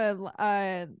I have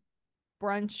a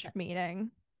brunch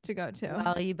meeting to go to.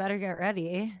 Well, you better get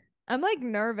ready. I'm like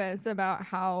nervous about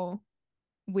how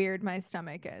weird my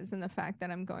stomach is and the fact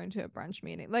that I'm going to a brunch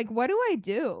meeting. Like, what do I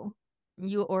do?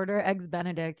 You order eggs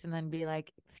Benedict and then be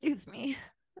like, excuse me.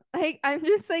 Like, I'm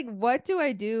just like, what do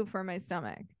I do for my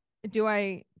stomach? Do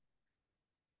I,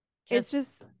 it's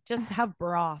Just have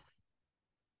broth.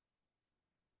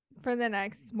 for the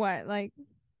next, what, like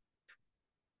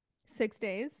 6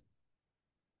 days?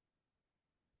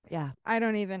 Yeah. I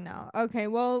don't even know. Okay,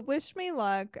 well, wish me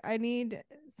luck. I need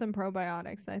some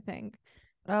probiotics, I think.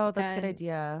 Oh, that's a good And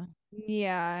idea.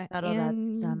 yeah, Settle that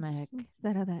and stomach.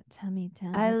 settle that tummy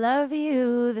I tummy. love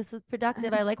you. This was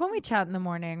productive. I Um, like when we chat in the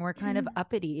morning. We're kind of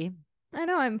uppity. I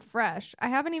know I'm fresh. I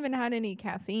haven't even had any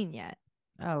caffeine yet.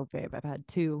 Oh, babe, I've had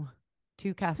two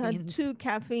Just had caffeines. 2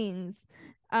 caffeines.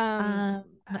 Um,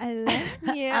 I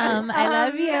love you. I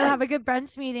love you. Have a good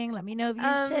brunch meeting. Let me know if you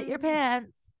shit your um,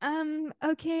 pants.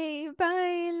 okay.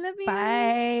 Bye. Love you.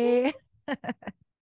 Bye.